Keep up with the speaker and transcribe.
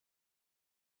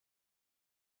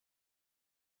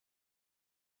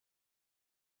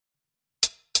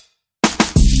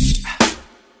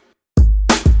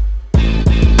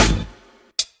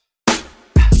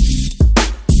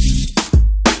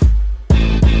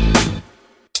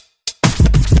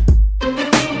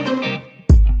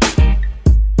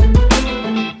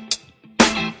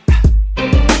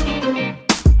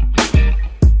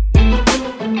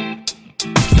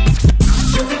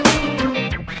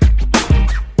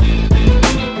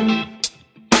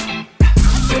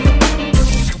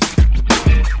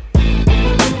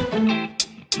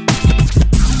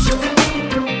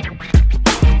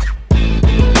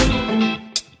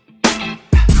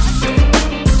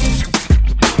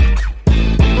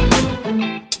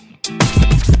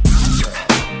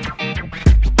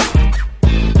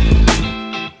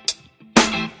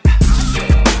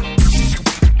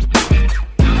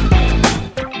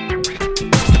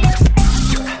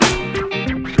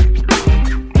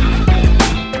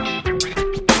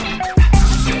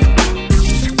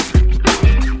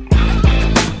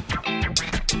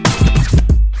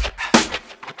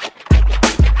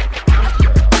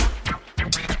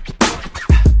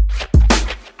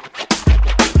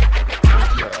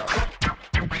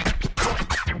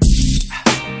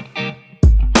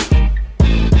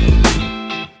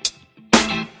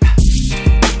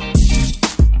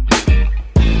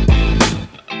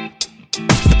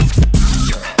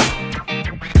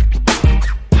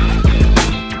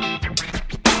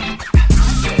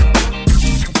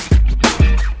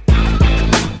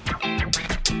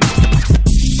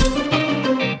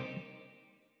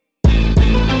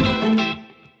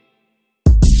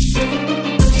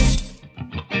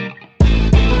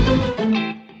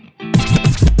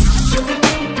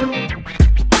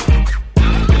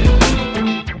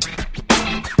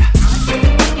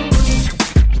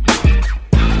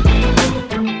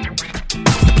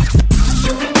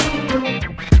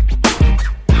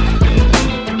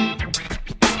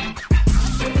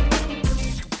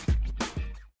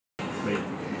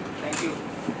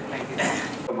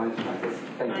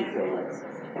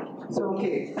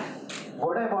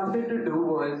what I wanted to do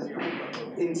was,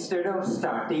 instead of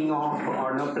starting off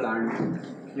on a plant,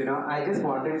 I just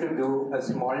wanted to do a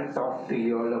small talk to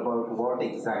you all about what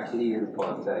exactly is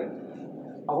bonsai.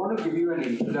 I want to give you an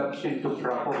introduction to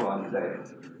proper bonsai.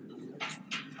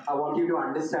 I want you to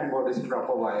understand what is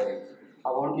proper wiring. I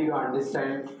want you to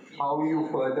understand how you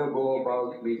further go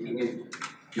about making it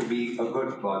to be a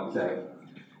good bonsai.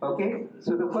 Okay,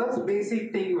 so the first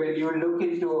basic thing when you look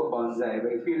into a bonsai,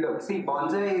 if you look, see,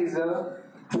 bonsai is a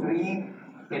tree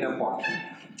in a pot.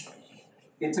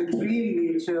 It's a tree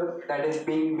in nature that is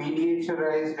being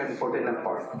miniaturized and put in a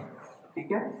pot.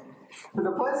 Okay? So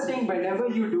the first thing whenever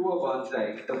you do a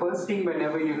bonsai,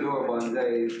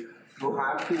 is you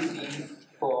have to see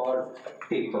for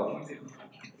paper.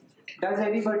 Does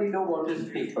anybody know what is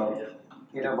paper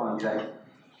in a bonsai?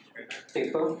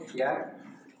 Paper, yeah?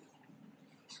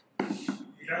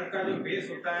 का जो base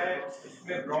होता है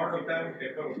उसमें broad होता है,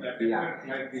 paper होता है, yeah.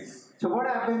 Like this. So what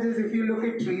happens is, if you look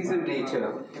at trees in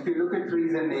nature,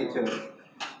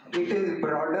 it is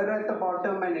broader at the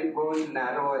bottom and it goes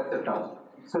narrow at the top.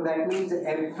 So that means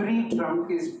every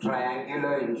trunk is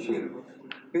triangular in shape,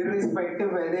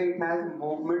 irrespective whether it has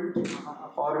movement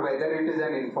or whether it is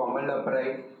an informal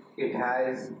upright, it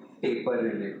has taper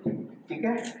in it.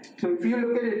 Okay? So if you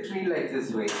look at a tree like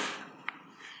this way,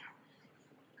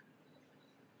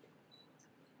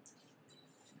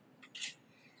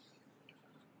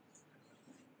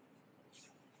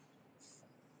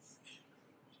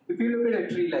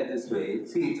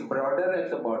 see, it's broader at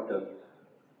the bottom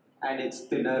and it's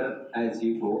thinner as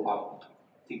you go up.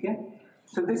 Okay?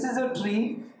 So this is a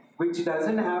tree which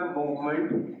doesn't have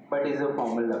movement but is a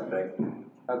formal upright.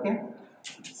 Okay?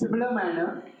 Similar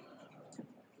manner,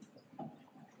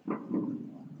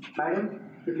 madam,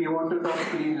 if you want to talk,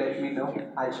 please let me know.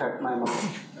 I'll shut my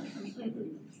mouth.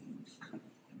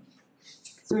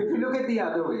 So if you look at the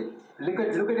other way, look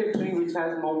at a tree which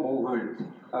has more movement.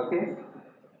 Okay?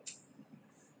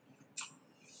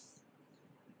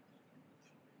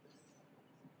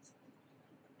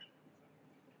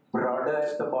 Broader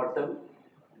at the bottom.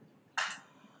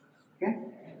 Okay?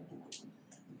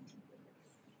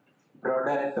 Broader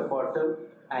at the bottom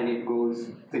and it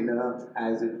goes thinner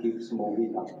as it keeps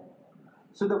moving up.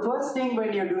 So the first thing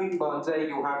when you're doing bonsai,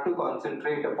 you have to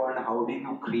concentrate upon how do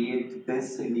you create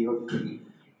this in your tree.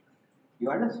 You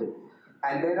understand?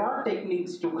 And there are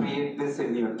techniques to create this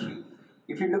in your tree.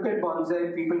 If you look at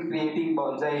bonsai, people creating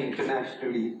bonsai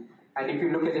internationally, and if you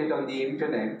look at it on the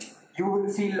internet, you will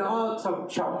see lots of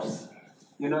chops.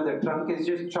 The trunk is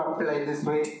just chopped like this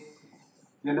way,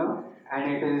 and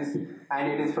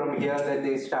it is from here that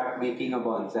they start making a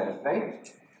bonsai,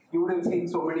 right? You would have seen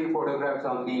so many photographs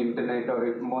on the internet, or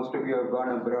if most of you have gone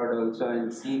abroad also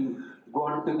and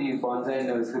gone to these bonsai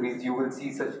nurseries, you will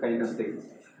see such kind of things.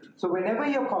 So whenever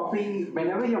you're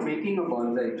making a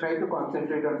bonsai, try to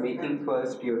concentrate on making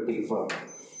first your taper,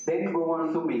 then go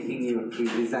on to making your tree,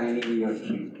 designing your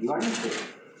tree. You understand?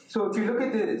 So if you look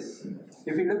at this,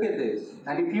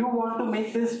 and if you want to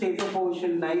make this taper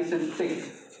portion nice and thick,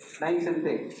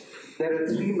 there are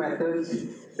three methods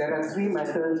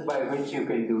by which you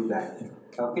can do that.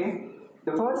 Okay?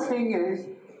 The first thing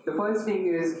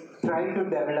is try to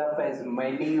develop as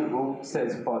many roots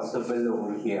as possible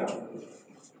over here.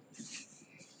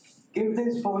 Give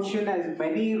this portion as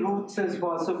many roots as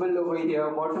possible over here.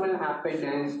 What will happen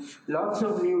is lots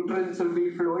of nutrients will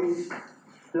be flowing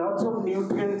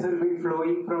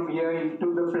from here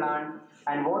into the plant,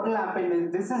 and what will happen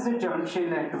is this is a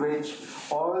junction at which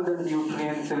all the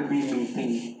nutrients will be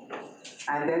meeting,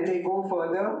 and then they go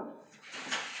further.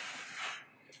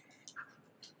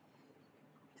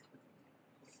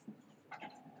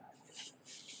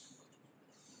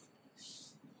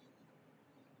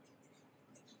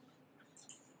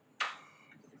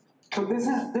 So this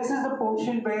is the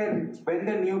portion where when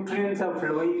the nutrients are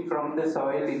flowing from the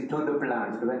soil into the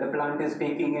plant, when the plant is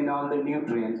taking in all the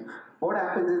nutrients, what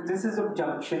happens is this is a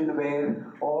junction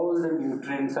where all the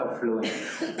nutrients are flowing.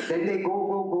 Then they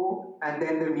go, and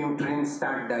then the nutrients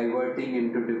start diverting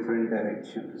into different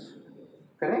directions.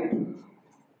 Correct?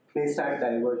 They start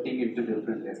diverting into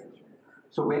different directions.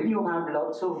 So when you have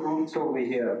lots of roots over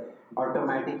here,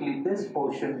 automatically this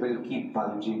portion will keep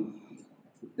bulging.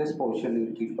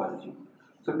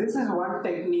 So this is one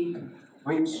technique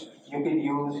which you can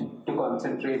use to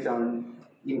concentrate on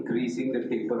increasing the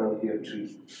taper of your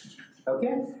tree.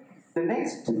 Okay? The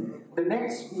next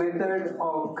method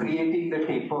of creating the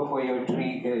taper for your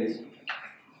tree is,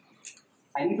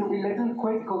 I need to be a little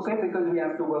quick, okay, because we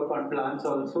have to work on plants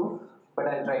also, but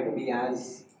I'll try to be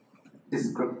as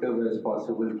descriptive as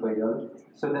possible for you all.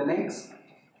 So the next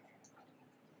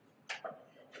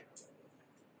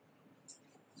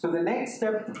So the next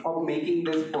step of making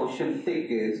this portion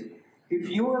thick is, if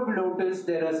you have noticed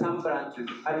there are some branches,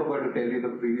 I forgot to tell you the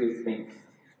previous thing.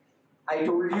 I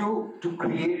told you to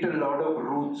create a lot of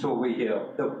roots over here,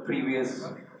 the previous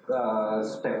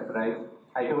step, right?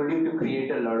 I told you to create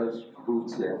a lot of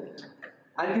roots here.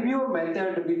 I'll give you a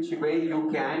method which way you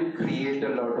can create a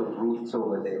lot of roots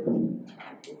over there.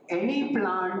 Any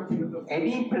plant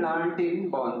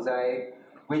in bonsai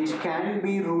which can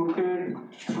be rooted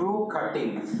through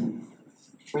cuttings,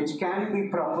 which can be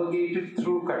propagated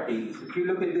through cuttings. If you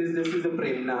look at this, this is a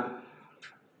premna.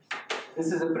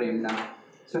 This is a premna.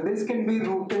 So this can be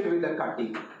rooted with a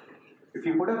cutting. If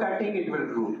you put a cutting, it will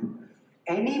root.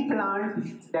 Any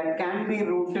plant that can be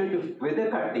rooted with a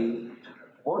cutting,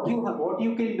 what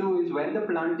you can do is when the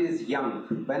plant is young,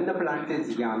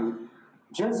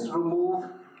 just remove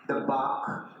the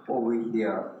bark over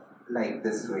here like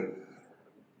this way.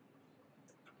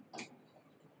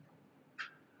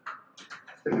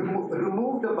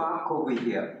 Remove the bark over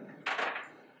here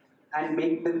and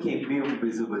make the cambium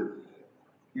visible.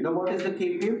 You know what is the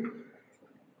cambium?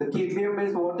 The cambium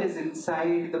is what is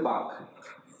inside the bark.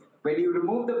 When you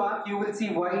remove the bark, you will see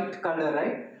white color,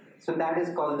 right? So that is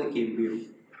called the cambium.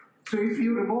 So if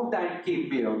you remove that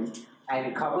cambium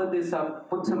and cover this up,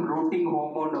 put some rooting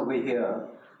hormone over here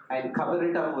and cover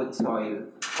it up with soil,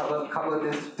 cover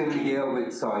this till here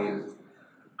with soil,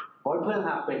 what will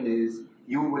happen is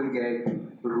you will get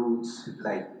roots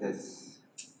like this.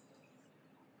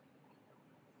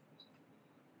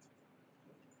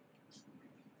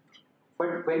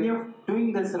 But when you're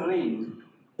doing this ring,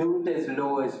 do it as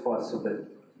low as possible.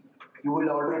 You will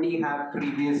already have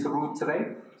previous roots,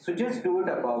 right? So just do it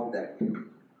above that.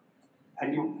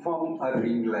 And you form a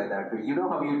ring like that. You know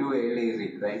how you do a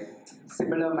layering, right?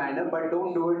 Similar manner, but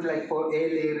don't do it like for a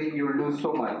layering, you'll do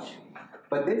so much.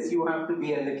 But this, you have to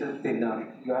be a little thinner.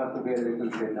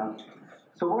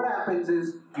 So what happens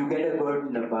is, you get a good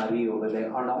nabari over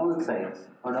there on all sides.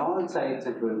 On all sides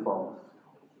it will form.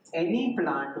 Any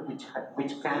plant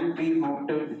which can be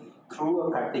rooted through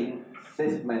a cutting,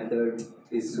 this method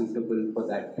is suitable for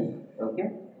that.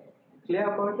 Okay?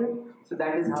 Clear about it? So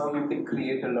that is how you can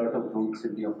create a lot of roots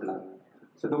in your plant.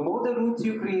 So the more the roots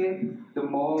you create, the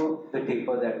more the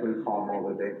taper that will form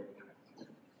over there.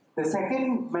 The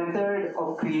second method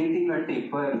of creating a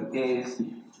taper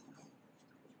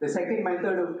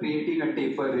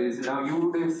is, now you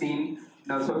would have seen,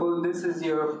 now suppose this is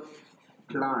your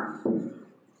plant.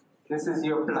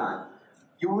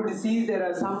 You would see there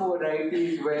are some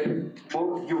varieties where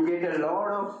you get a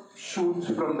lot of shoots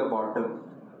from the bottom.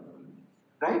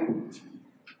 Right?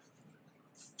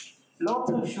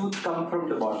 Lots of shoots come from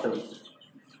the bottom.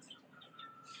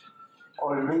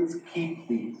 Always keep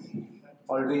these.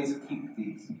 What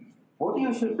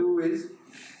you should do is,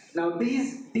 now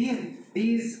these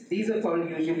are called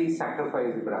usually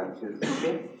sacrifice branches.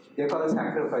 Okay? They're called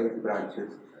sacrifice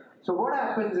branches. So what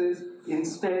happens is,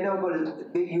 instead of,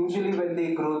 they usually when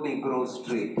they grow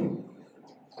straight.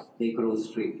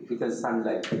 Because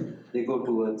sunlight, they go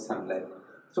towards sunlight.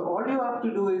 So all you have to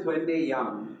do is, when they're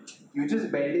young, you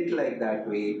just bend it like that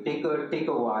way. Take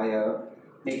a wire,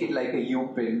 make it like a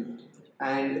U-pin,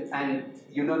 and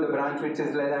you know the branch which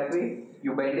is like that way.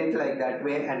 You bend it like that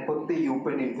way and put the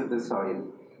U-pin into the soil.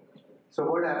 So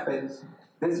what happens?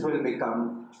 This will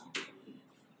become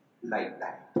like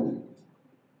that.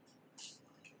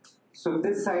 So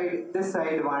this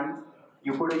side one,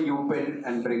 you put a U-pin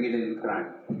and bring it in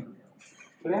front.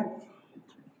 Okay?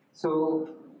 So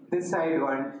this side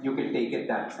one, you can take it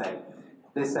that side.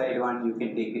 This side one, you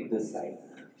can take it this side.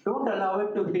 Don't allow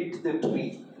it to hit the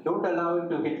tree. Don't allow it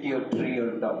to hit your tree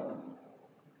on top.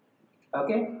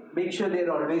 Okay? Make sure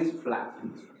they're always flat.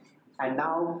 And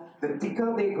now, the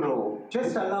thicker they grow,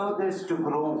 just allow this to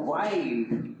grow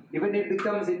wide. Even it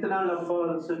becomes itna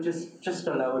lamba, so just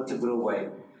allow it to grow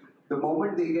wide. The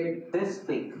moment they get this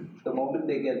thick,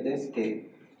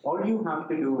 all you have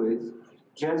to do is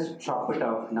just chop it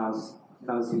off. Now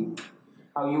see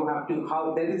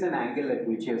how there is an angle at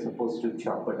which you're supposed to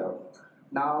chop it off.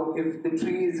 Now, if the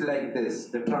tree is like this,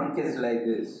 the trunk is like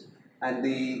this, and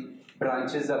the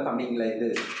branches are coming like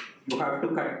this, you have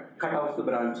to cut off the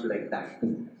branch like that,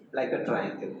 like a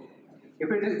triangle. If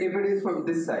it is from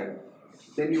this side,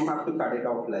 then you have to cut it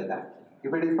off like that.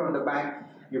 If it is from the back,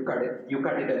 you cut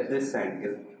it at this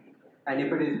angle. And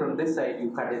if it is from this side,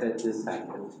 you cut it at this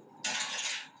angle.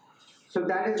 So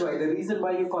that is why, the reason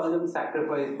why you call them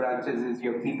sacrifice branches is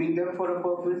you're keeping them for a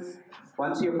purpose.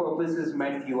 Once your purpose is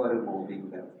met, you are removing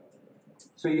them.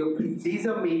 So these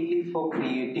are mainly for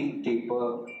creating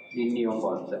taper in your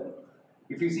bonsai.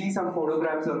 If you see some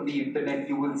photographs on the internet,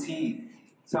 you will see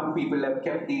Some people have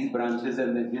kept these branches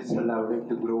and then just allowed it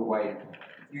to grow wild.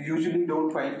 You usually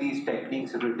don't find these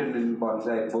techniques written in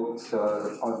bonsai books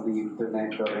or on the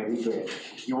internet or anywhere.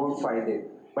 You won't find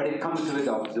it. But it comes with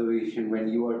observation. When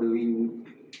you are doing,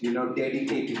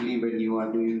 dedicatedly when you are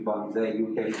doing bonsai,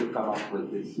 you tend to come up with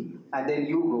this. And then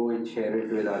you go and share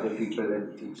it with other people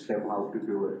and teach them how to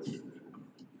do it.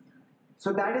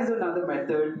 So that is another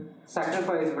method.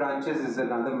 Sacrifice branches is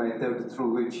another method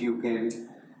through which you can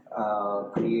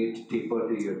create taper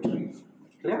to your tree.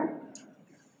 Clear?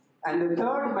 And the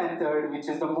third method, which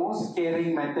is the most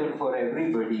scaring method for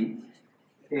everybody,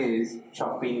 is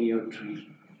chopping your tree.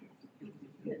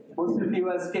 Most of you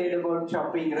are scared about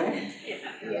chopping, right?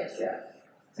 Yes. Yeah.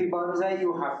 See, bonsai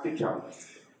you have to chop.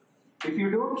 If you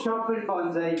don't chop in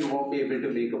bonsai, you won't be able to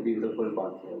make a beautiful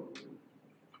bonsai.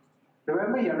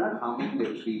 Remember, you're not harming the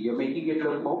tree. You're making it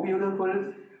look more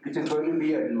beautiful, which is going to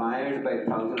be admired by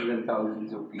thousands and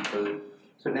thousands of people.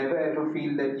 So never ever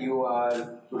feel that you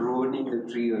are ruining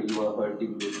the tree or you are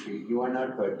hurting the tree. You are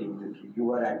not hurting the tree.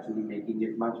 You are actually making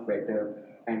it much better,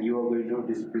 and you are going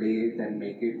to display it and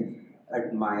make it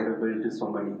admirable to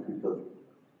so many people.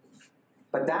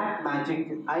 But that magic,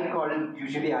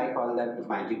 usually I call that the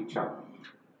magic chop.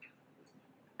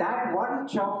 That one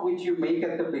chop which you make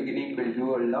at the beginning will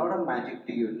do a lot of magic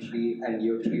to your tree, and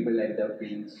your tree will end up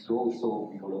being so,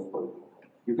 so beautiful.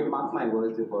 You can mark my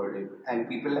words about it. And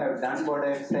people have done what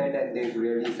I've said, and they've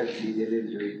really succeeded in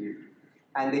doing it.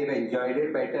 And they've enjoyed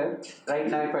it better. Right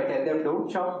now, if I tell them don't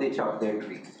chop, they chop their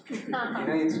tree.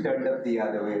 It's turned up the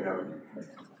other way around.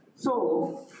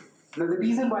 So, now the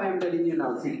reason why I'm telling you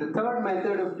now, see, the third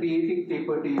method of creating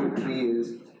taper to your tree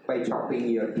is by chopping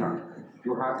your trunk.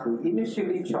 You have to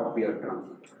initially chop your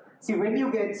trunk. See, when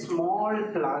you get small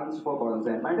plants for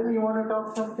bonsai, madam, you want to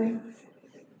talk something?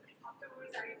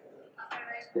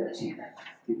 Yes.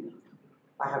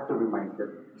 I have to remind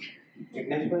them.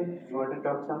 Jignesh bhai, you want to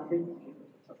talk something?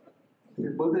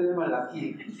 Both of them are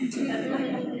lucky.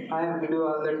 I have to do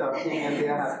all the talking and they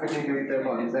are happily doing the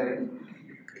bonsai.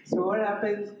 So what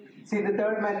happens? See, the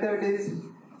third method is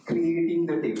creating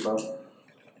the taper.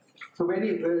 So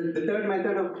the third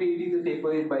method of creating the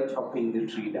taper is by chopping the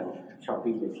tree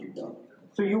down.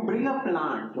 So you bring a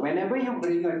plant. Whenever you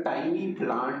bring a tiny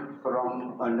plant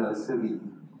from a nursery,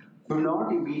 do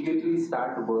not immediately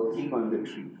start working on the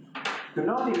tree. Do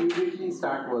not immediately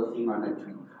start working on a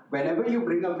tree. Whenever you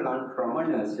bring a plant from a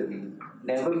nursery,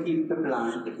 never keep the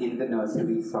plant in the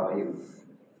nursery soil.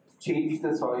 Change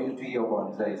the soil to your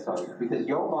bonsai soil, because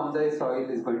your bonsai soil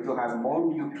is going to have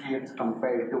more nutrients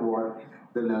compared to what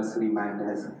the nursery man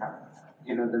has had.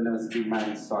 The nursery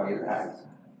man's soil has.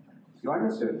 You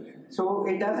understood? So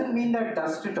it doesn't mean that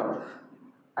dust it off.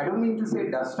 I don't mean to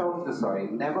say dust off the soil.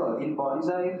 Never. In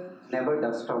bonsai, never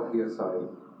dust off your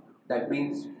soil. That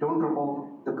means don't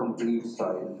remove the complete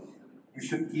soil. You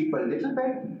should keep a little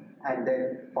bit and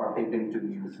then pot it into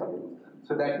new soil.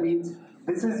 So that means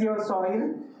this is your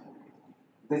soil,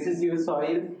 this is your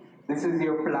soil, this is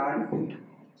your plant.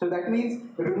 So that means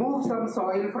remove some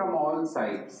soil from all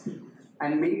sides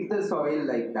and make the soil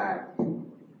like that.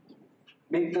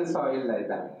 Make the soil like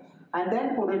that. And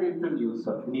then put it into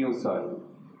new soil.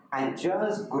 And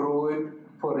just grow it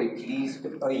for at least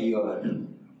a year.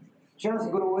 Just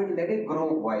grow it, let it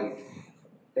grow wide.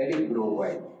 Let it grow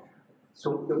wide.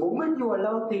 So the moment you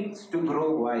allow things to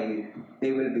grow wide,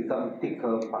 they will become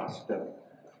thicker faster.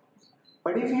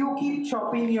 But if you keep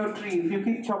chopping your tree,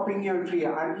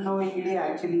 unknowingly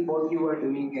actually what you are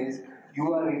doing is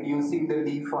you are reducing the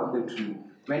leaf on the tree.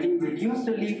 When you reduce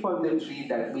the leaf on the tree,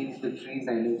 that means the tree's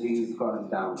energy is gone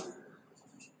down.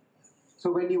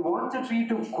 So when you want the tree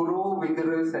to grow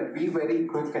vigorous and be very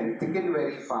quick and thicken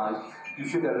very fast, you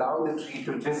should allow the tree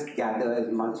to just gather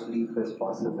as much leaf as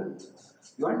possible.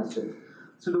 You understand?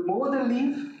 So the more the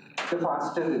leaf, the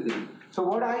faster the thing. So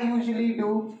what I usually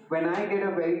do when I get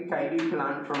a very tiny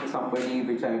plant from somebody,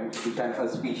 which I a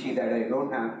species that I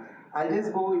don't have, I'll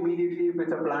just go immediately. If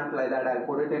it's a plant like that, I'll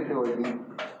put it into a deep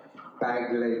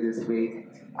bag like this way.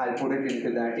 I'll put it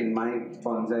into that in my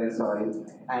bonsai soil,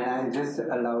 and I'll just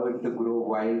allow it to grow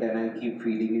wild, and I'll keep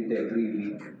feeding it every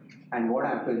week. And what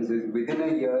happens is within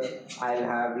a year, I'll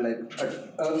have like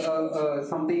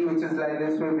something which is like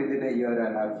this way. Within a year,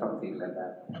 I'll have something like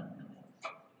that.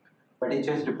 But it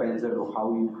just depends on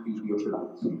how you feed your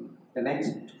plants. The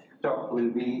next talk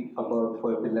will be about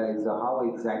fertilizer,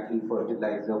 how exactly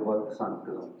fertilizer works on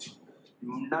plants.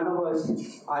 None of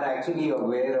us are actually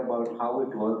aware about how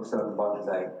it works on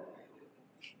bonsai.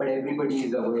 But everybody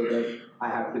is aware that I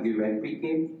have to give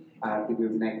NPK, I have to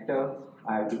give nectar,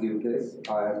 I have to give this,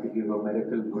 or I have to give a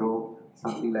miracle grow,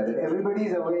 something like that. Everybody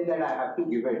is aware that I have to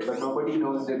give it, but nobody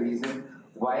knows the reason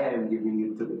why I am giving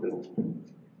it to the ground.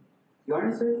 You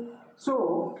understand?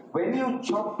 So, when you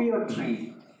chop your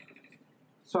tree,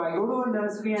 so I go to a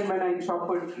nursery and when I chop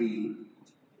a tree,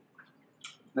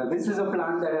 now this is a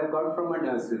plant that I've got from a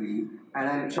nursery and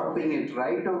I'm chopping it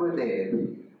right over there.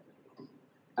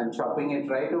 I'm chopping it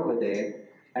right over there.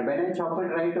 And when I chop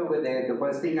it right over there, the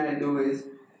first thing I'll do is,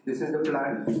 this is the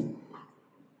plant.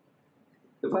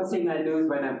 The first thing I'll do is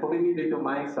when I'm putting it into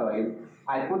my soil,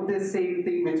 I put this same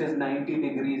thing which is 90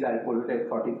 degrees, I'll put it at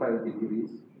 45 degrees.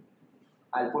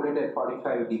 I'll put it at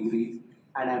 45 degrees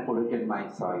and I'll put it in my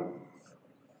soil.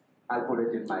 I'll put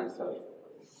it in my soil.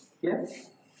 Yes?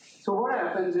 So what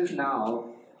happens is now,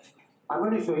 I'm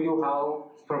going to show you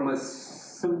how from a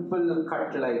simple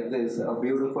cut like this, a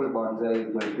beautiful bonsai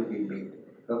is going to be made.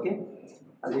 Okay?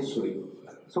 I'll just show you.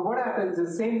 So what happens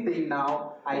is same thing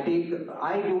now, I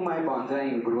do my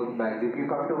bonsai in growth bags. If you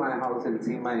come to my house and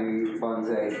see my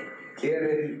bonsai, they are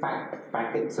in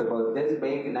packets about this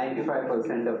big,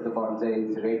 95% of the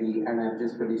bonsai is ready and I've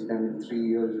just finished them in 3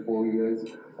 years, 4 years,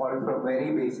 all from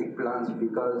very basic plants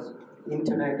because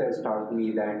internet has taught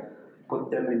me that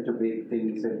put them into big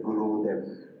things and grow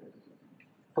them.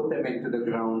 Put them into the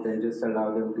ground and just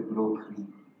allow them to grow free.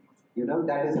 You know,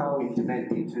 that is how internet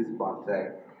teaches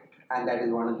bonsai. And that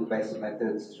is one of the best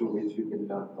methods through which you can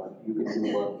learn one. You can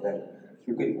do work well.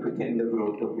 You can quicken the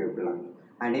growth of your plant.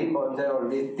 And in bonsai,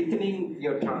 always thickening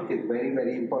your trunk is very,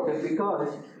 very important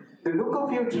because the look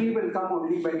of your tree will come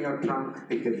only when your trunk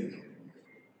thickens.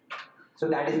 So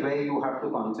that is where you have to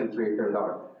concentrate a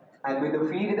lot. And with the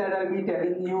feed that I'll be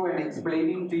telling you and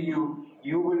explaining to you,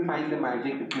 you will find the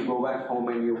magic if you go back home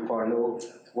and you follow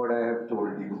what I have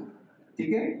told you.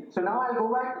 Okay? So now I'll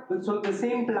go back. So the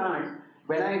same plant,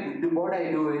 what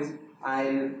I do is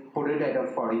I'll put it at a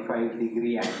 45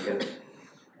 degree angle.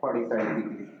 45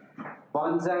 degree.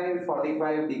 Bonsai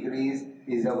 45 degrees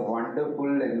is a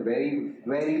wonderful and very,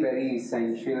 very, very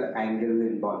essential angle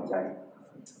in bonsai.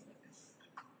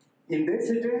 In this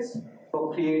it is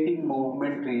for creating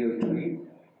movement to your tree.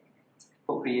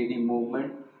 For creating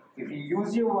movement. If you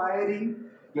use your wiring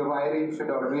should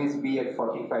always be at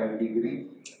 45 degrees.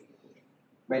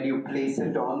 When you place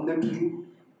it on the tree,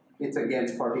 it's again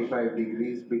 45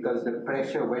 degrees because the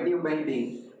pressure, when you're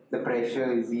bending, the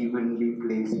pressure is evenly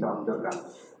placed on the ground.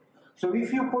 So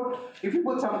if you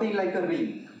put something like a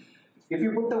ring, if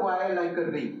you put the wire like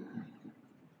a ring,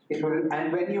 it will,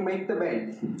 and when you make the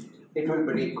bend, it will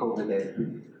break over there.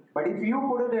 But if you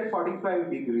put it at 45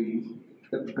 degrees,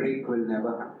 the break will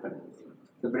never happen.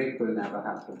 The break will never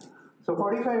happen. So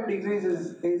 45 degrees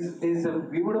is a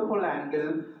beautiful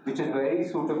angle which is very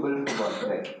suitable for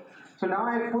bonsai. So now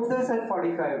I put this at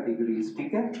 45 degrees,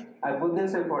 okay? I put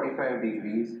this at 45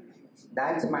 degrees.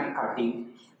 That's my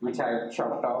cutting, which I have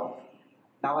chopped off.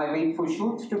 Now I wait for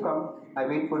shoots to come. I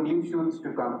wait for new shoots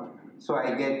to come. So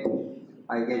I get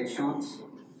shoots.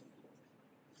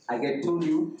 I get 2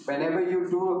 new. Whenever you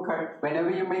do a cut,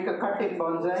 whenever you make a cut in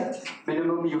bonsai,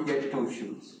 minimum you get 2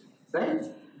 shoots, right?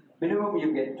 Minimum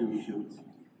you get 2 shoots.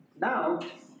 Now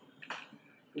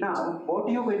what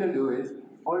you're going to do is,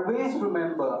 always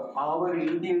remember our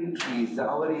Indian trees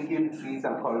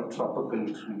are called tropical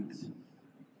trees.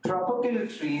 Tropical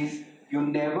trees, you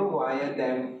never wire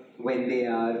them when they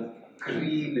are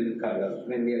green in color,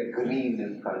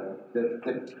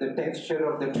 The texture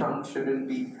of the trunk shouldn't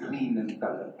be green in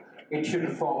color. It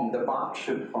should form, the bark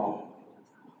should form.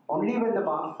 Only when the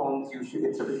bark forms,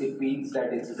 it means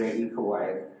that it's ready for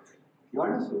wire. You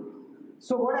understood?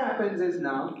 So what happens is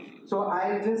now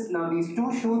these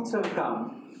 2 shoots have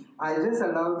come. I'll just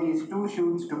allow these 2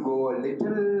 shoots to go a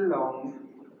little long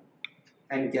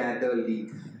and gather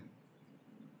leaf.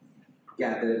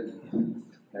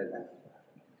 Like that.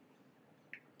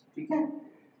 Okay?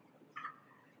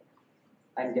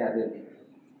 And gather leaf.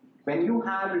 When you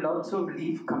have lots of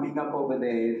leaf coming up over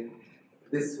there,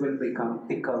 this will become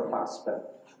thicker faster.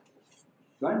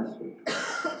 You understand?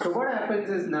 So what happens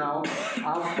is now,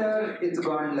 after it's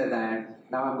gone like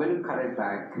that, now I'm going to cut it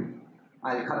back.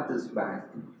 I'll cut this back.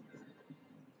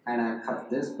 And I'll cut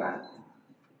this back.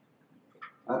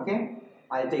 Okay?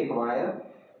 I'll take wire.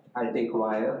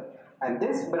 And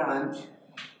this branch,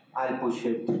 I'll push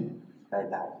it like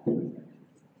that.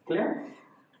 Clear?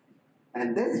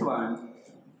 And this one,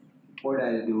 what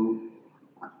I'll do,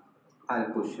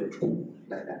 I'll push it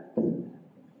like that.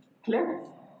 Clear?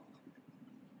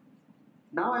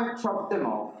 Now I've chopped them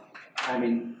off.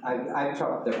 I've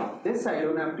chopped them off. This I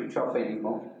don't have to chop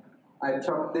anymore. I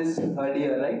chopped this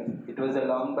earlier, right? It was a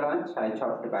long branch, I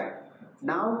chopped back.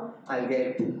 Now I'll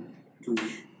get 2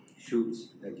 shoots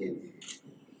again.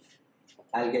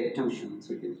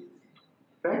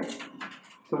 Right?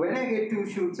 So when I get two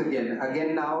shoots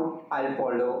again now I'll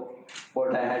follow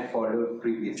what I had followed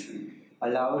previously.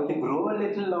 Allow it to grow a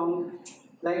little long,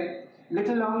 like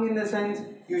little long in the sense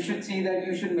you should see that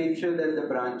you should make sure that the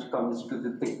branch comes to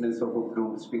the thickness of a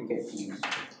broomstick at least.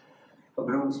 A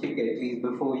broomstick at least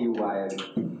before you wire it.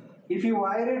 If you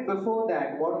wire it before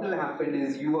that, what will happen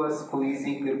is you are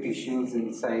squeezing the tissues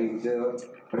inside the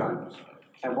branch.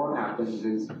 And what happens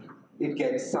is it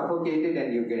gets suffocated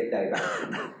and you get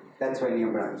dilated. That's when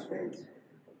your branch fails.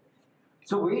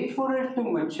 So wait for it to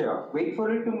mature. Wait for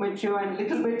it to mature and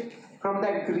little bit from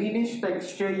that greenish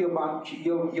texture, your bark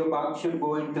should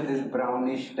go into this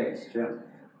brownish texture,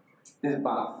 this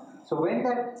bark. So when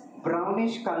that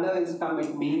brownish color is come,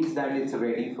 it means that it's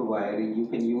ready for wiring. You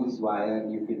can use wire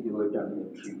and you can do it on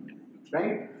your tree,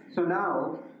 right? So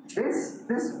now this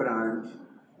branch,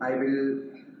 I will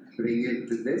bring it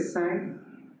to this side,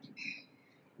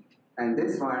 and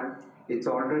this one, it's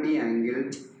already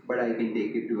angled, but I can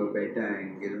take it to a better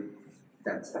angle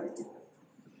that side.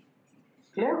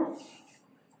 Clear?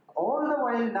 All the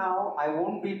while now, I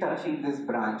won't be touching this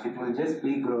branch. It will just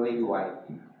be growing wide.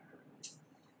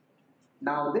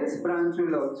 Now this branch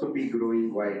will also be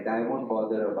growing wide. I won't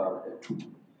bother about it.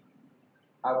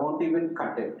 I won't even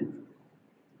cut it.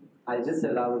 I'll just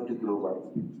allow it to grow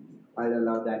wide. I'll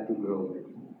allow that to grow wide.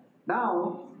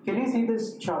 Now, can you see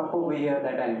this chop over here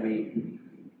that I made?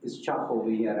 This chop over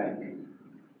here I made.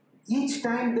 Each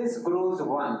time this grows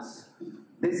once,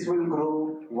 this will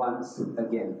grow once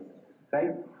again,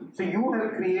 right? So you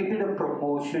have created a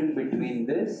proportion between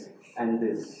this and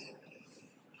this.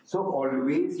 So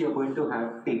always you're going to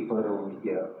have taper over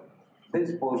here.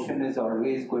 This portion is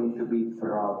always going to be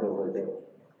broad over there.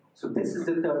 So this is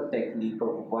the third technique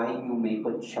of why you make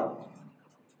a chop.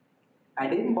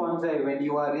 And in bonsai, when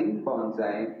you are in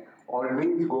bonsai,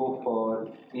 always go for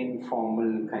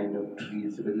informal kind of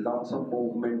trees with lots of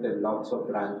movement and lots of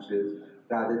branches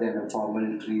rather than a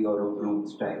formal tree or a broom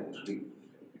style tree,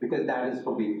 because that is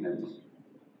for beginners.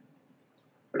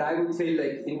 But I would say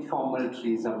like informal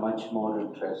trees are much more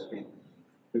interesting.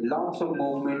 With lots of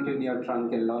movement in your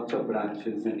trunk and lots of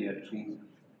branches in your tree,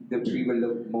 the tree will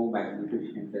look more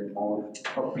magnificent and more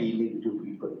appealing to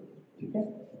people. Okay?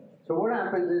 So what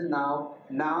happens is now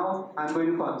I'm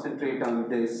going to concentrate on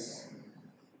this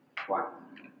one.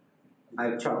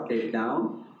 I've chopped it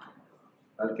down.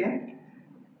 Okay?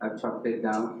 I've chopped it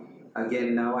down.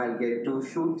 Again, now I'll get two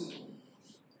shoots.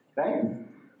 Right?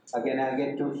 Again, I'll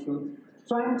get two shoots.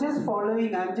 So I'm just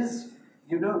following, I'm just,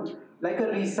 like a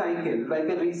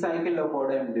recycle of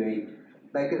what I'm doing.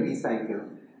 Like a recycle.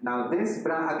 Now this,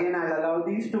 again, I'll allow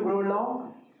these to grow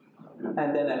long,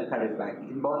 and then I'll cut it back.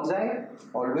 In bonsai,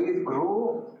 always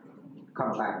grow,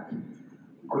 come back.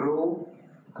 Grow,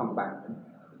 come back.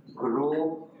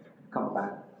 Grow, come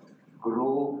back.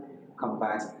 Grow, come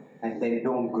back. And then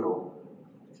don't grow.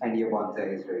 And your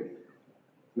bonsai is ready.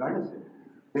 You understand?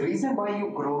 The reason why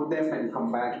you grow them and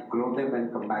come back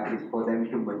is for them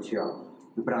to mature.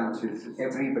 The branches,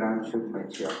 every branch should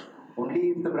mature.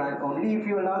 Only if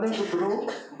you allow them to grow,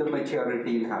 the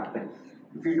maturity will happen.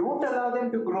 If you don't allow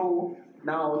them to grow,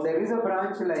 now there is a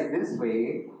branch like this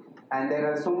way, and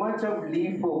there are so much of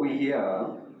leaf over here.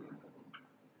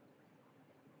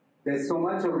 There's so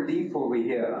much of leaf over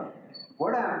here.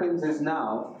 What happens is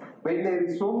now, when there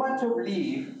is so much of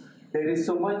leaf, there is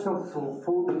so much of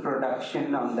food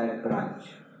production on that branch.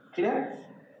 Clear?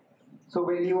 So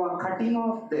when you are cutting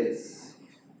off this,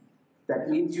 that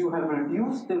means you have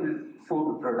reduced the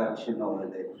food production over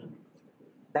there.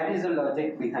 That is the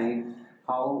logic behind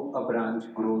how a branch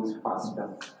grows faster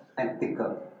and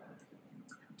thicker.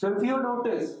 So if you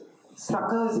notice,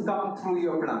 suckers come through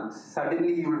your plants.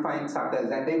 Suddenly you will find suckers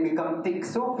and they become thick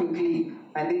so quickly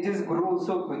and they just grow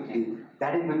so quickly.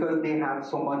 That is because they have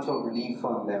so much of leaf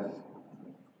on them.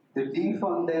 The leaf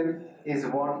on them is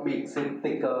what makes it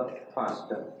thicker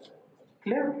faster.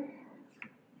 Clear?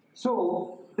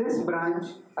 So this branch,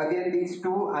 again these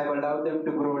two, I've allowed them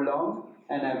to grow long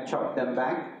and I've chopped them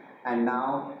back, and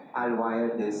now I'll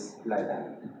wire this like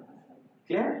that.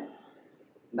 Clear?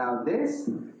 Now this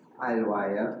I'll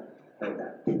wire like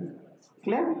that.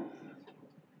 Clear?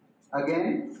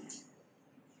 Again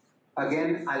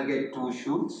I'll get two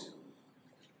shoots.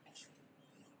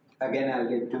 Again I'll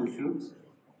get two shoots.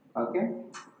 Okay?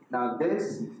 Now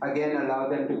this, again allow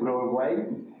them to grow wide.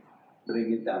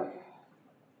 Bring it down.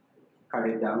 Cut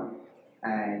it down.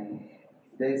 And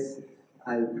this,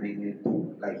 I'll bring it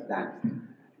like that.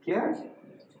 Clear?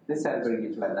 This I'll bring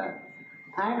it like that.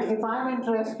 And if I'm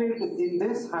interested in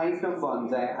this height of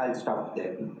bonsai, I'll stop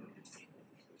there.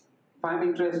 If I'm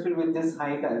interested with this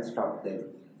height, I'll stop there.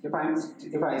 If I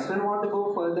still want to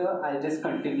go further, I'll just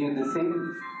continue the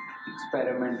same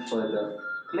experiment further.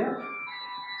 Clear?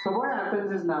 So what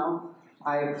happens is now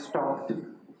I've stopped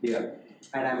here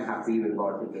and I'm happy with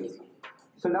what it is.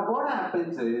 So now what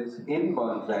happens is in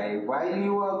bonsai, while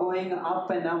you are going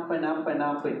up and up and up and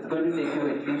up, it's going to take you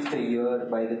at least a year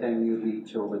by the time you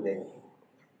reach over there.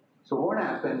 So what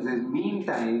happens is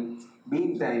meantime,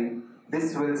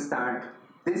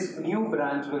 this new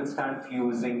branch will start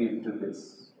fusing into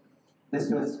this. This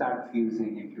will start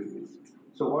fusing into this.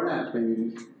 So what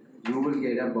happens, you will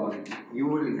get a bond, you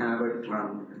will have a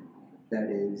trunk that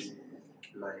is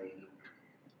like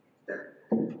that.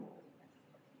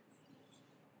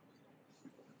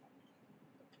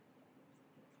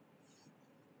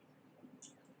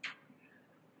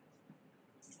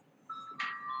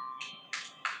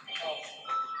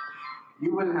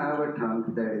 You will have a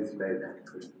trunk that is like that.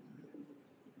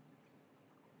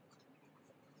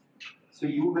 So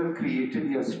you have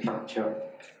created your structure.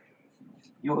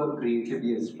 You have created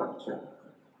your structure.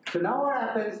 So now what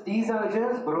happens, these are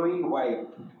just growing wide.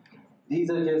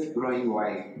 These are just growing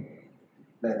wide.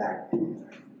 Like that.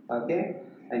 Okay?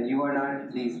 And you are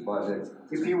not least bothered.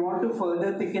 If you want to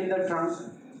further thicken the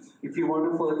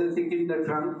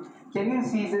trunk, can you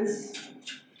see this?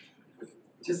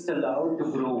 Just allow it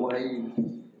to grow wide.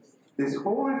 This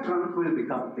whole trunk will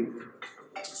become thick.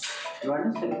 You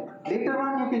understand? Later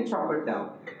on you can chop it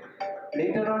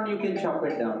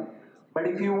down. But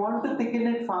if you want to thicken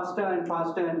it faster and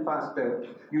faster and faster,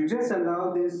 you just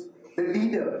allow this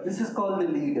is called the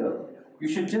leader. You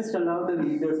should just allow the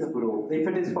leader to grow, if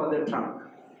it is for the trunk.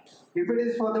 If it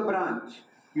is for the branch,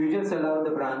 you just allow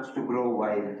the branch to grow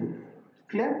wide.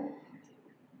 Clear?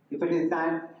 If it is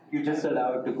that, you just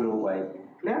allow it to grow wide.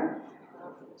 Clear?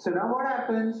 So now what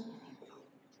happens?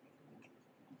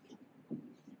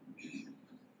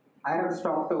 I have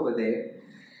stopped over there.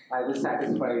 I was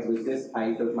satisfied with this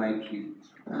height of my tree.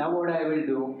 Now what I will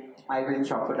do, I will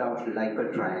chop it out like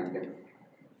a triangle.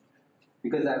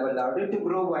 Because I've allowed it to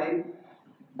grow wide,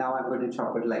 now I'm going to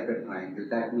chop it like a triangle.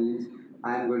 That means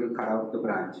I'm going to cut out the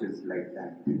branches like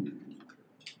that.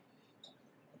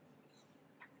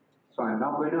 So I'm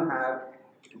not going to have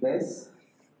this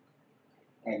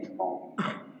anymore.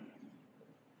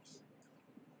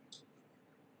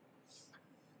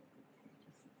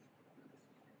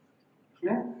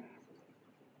 Yeah?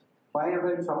 Why have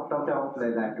I chopped out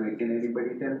like that way? Can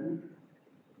anybody tell me?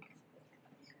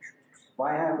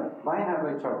 Why have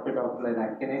I chopped it out like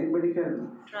that? Can anybody tell me?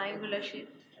 Triangular shape.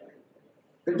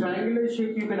 The triangular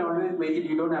shape you can always make it,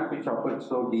 you don't have to chop it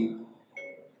so deep.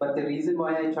 But the reason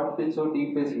why I chopped it so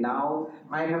deep is now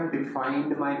I have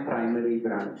defined my primary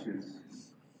branches.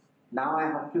 Now I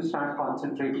have to start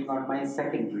concentrating on my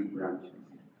secondary branches.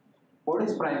 What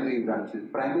is primary branches?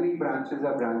 Primary branches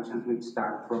are branches which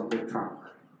start from the trunk.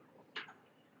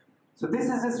 So this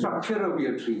is the structure of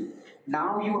your tree.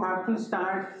 Now you have to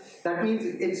start, that means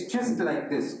it's just like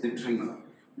this, the tree.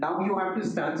 Now you have to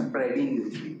start spreading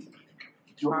the tree.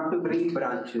 You have to bring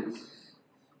branches.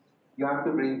 You have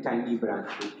to bring tiny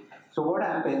branches. So what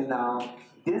happens now,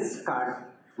 this cut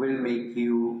will make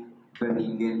you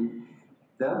bring in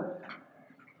the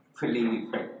filling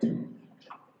effect.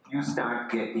 You start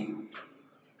getting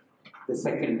the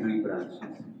secondary branches.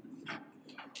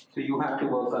 So you have to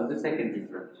work on the secondary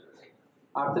branches.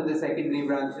 After the secondary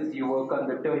branches, you work on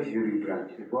the tertiary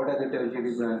branches. What are the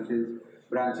tertiary branches?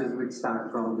 Branches which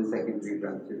start from the secondary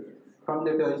branches. From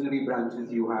the tertiary branches,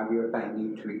 you have your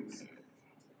tiny twigs.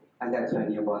 And that's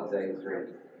when your bonsai is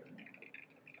ready.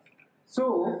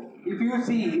 So, if you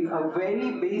see a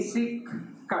very basic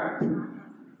cut,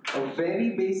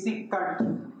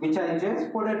 which I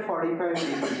just put at 45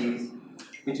 degrees,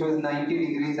 which was 90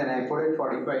 degrees and I put it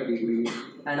 45 degrees,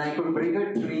 and I could bring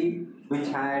a tree which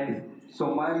had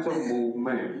so much of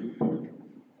movement.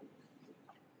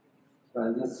 So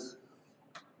I'll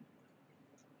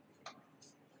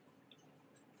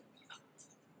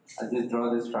just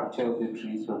draw the structure of the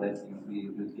tree so that you'll be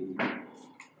able to see.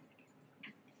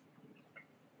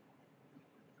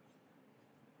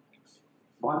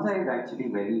 Bonsai is actually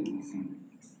very easy.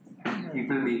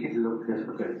 People make it look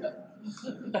difficult.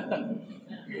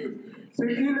 So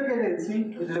if you look at it, see,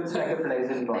 it looks like a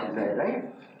pleasant bonsai, right?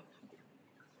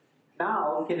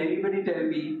 Now, can anybody tell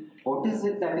me what is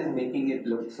it that is making it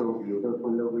look so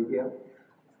beautiful over here?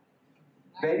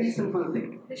 Very simple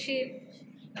thing. The shape.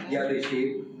 Yeah, the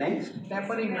shape. Next.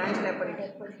 Tapering, nice tapering.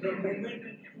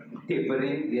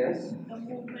 Tapering, yes. The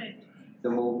movement. The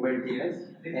movement, yes.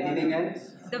 Anything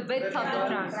else? The width of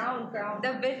the trunk.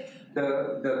 The width.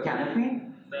 The canopy?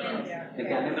 The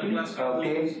canopy? The cluster of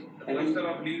Okay. leaves. The cluster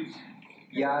of leaves.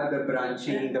 Yeah, the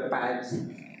branching, the pads.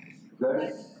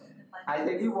 Good. I'll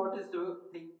tell you what is the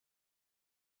thing